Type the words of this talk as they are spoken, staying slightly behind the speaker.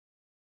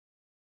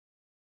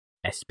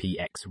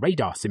SPx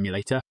Radar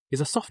Simulator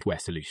is a software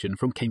solution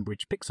from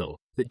Cambridge Pixel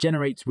that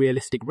generates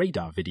realistic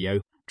radar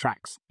video,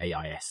 tracks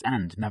AIS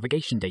and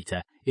navigation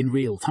data in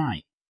real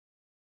time.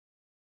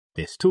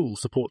 This tool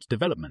supports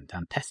development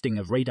and testing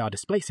of radar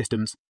display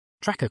systems,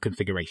 tracker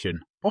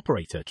configuration,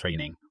 operator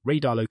training,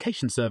 radar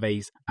location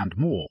surveys, and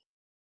more.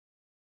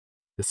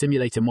 The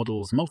simulator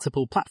models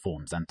multiple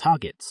platforms and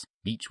targets,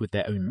 each with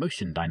their own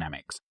motion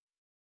dynamics.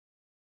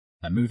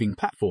 A moving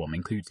platform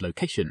includes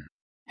location,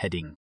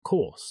 heading,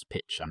 course,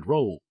 pitch, and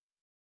roll.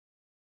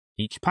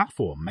 Each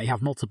platform may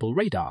have multiple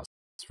radars,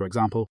 for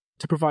example,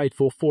 to provide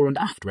for fore and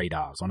aft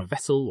radars on a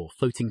vessel or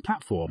floating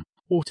platform,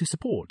 or to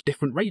support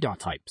different radar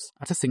types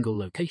at a single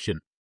location.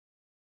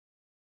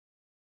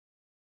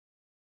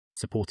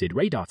 Supported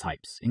radar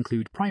types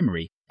include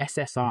primary,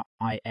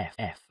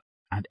 SSR-IFF,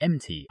 and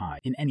MTI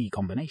in any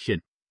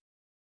combination.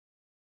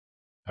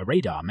 A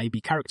radar may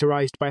be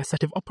characterized by a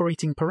set of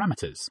operating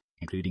parameters,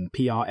 including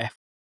PRF,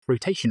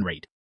 rotation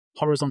rate,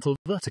 horizontal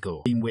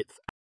vertical beam width,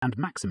 and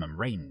maximum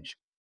range.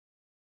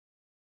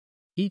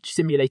 Each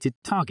simulated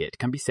target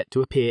can be set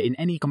to appear in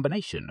any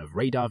combination of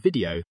radar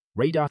video,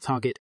 radar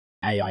target,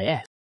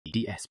 AIS,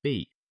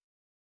 DSB.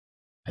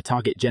 A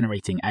target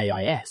generating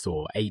AIS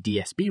or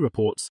ADSB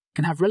reports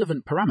can have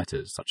relevant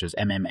parameters such as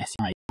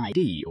MMSI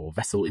ID or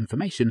vessel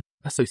information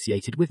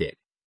associated with it.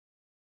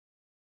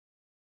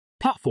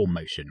 Platform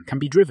motion can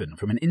be driven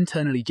from an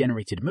internally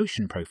generated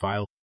motion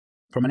profile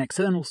from an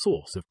external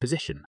source of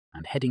position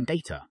and heading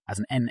data as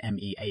an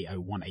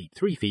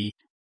NMEA0183 feed,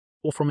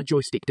 or from a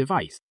joystick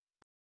device.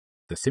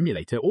 The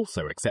simulator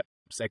also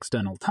accepts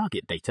external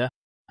target data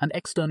and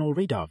external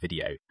radar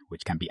video,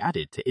 which can be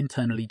added to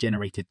internally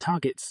generated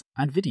targets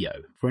and video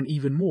for an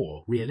even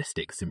more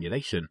realistic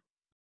simulation.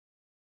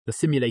 The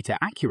simulator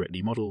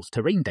accurately models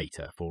terrain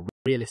data for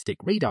realistic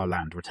radar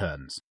land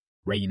returns,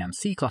 rain and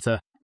sea clutter,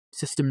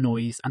 system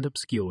noise, and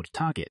obscured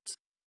targets.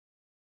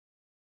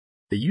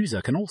 The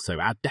user can also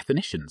add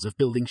definitions of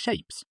building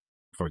shapes,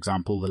 for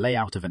example the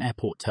layout of an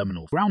airport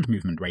terminal ground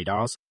movement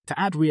radars, to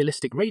add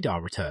realistic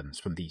radar returns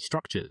from these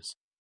structures.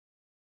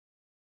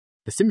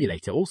 The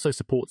simulator also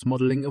supports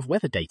modeling of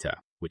weather data,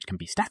 which can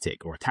be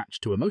static or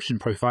attached to a motion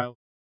profile.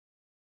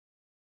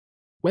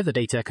 Weather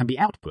data can be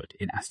output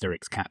in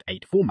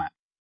 *Cat8 format.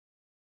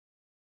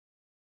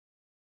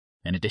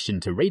 In addition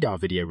to radar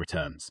video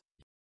returns,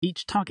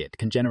 each target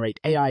can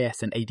generate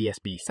AIS and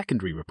ADSB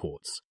secondary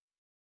reports.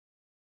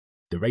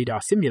 The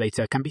radar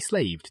simulator can be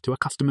slaved to a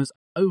customer's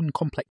own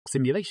complex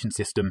simulation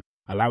system,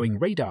 allowing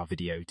radar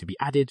video to be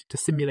added to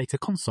simulator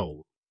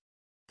console.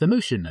 The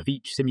motion of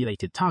each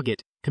simulated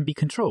target can be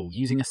controlled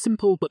using a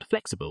simple but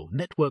flexible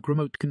network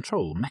remote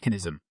control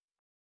mechanism.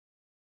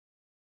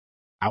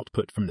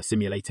 Output from the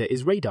simulator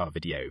is radar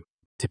video,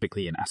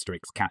 typically in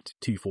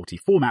 *Cat240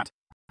 format,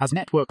 as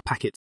network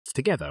packets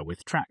together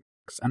with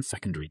tracks and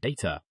secondary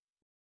data.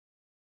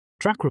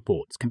 Track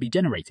reports can be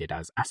generated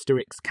as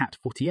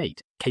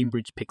 *Cat48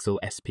 Cambridge Pixel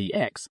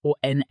SPx or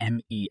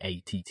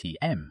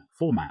NMEATTM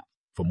format.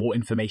 For more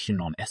information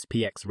on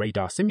SPx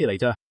Radar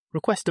Simulator,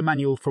 request a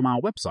manual from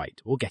our website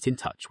or get in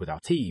touch with our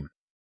team.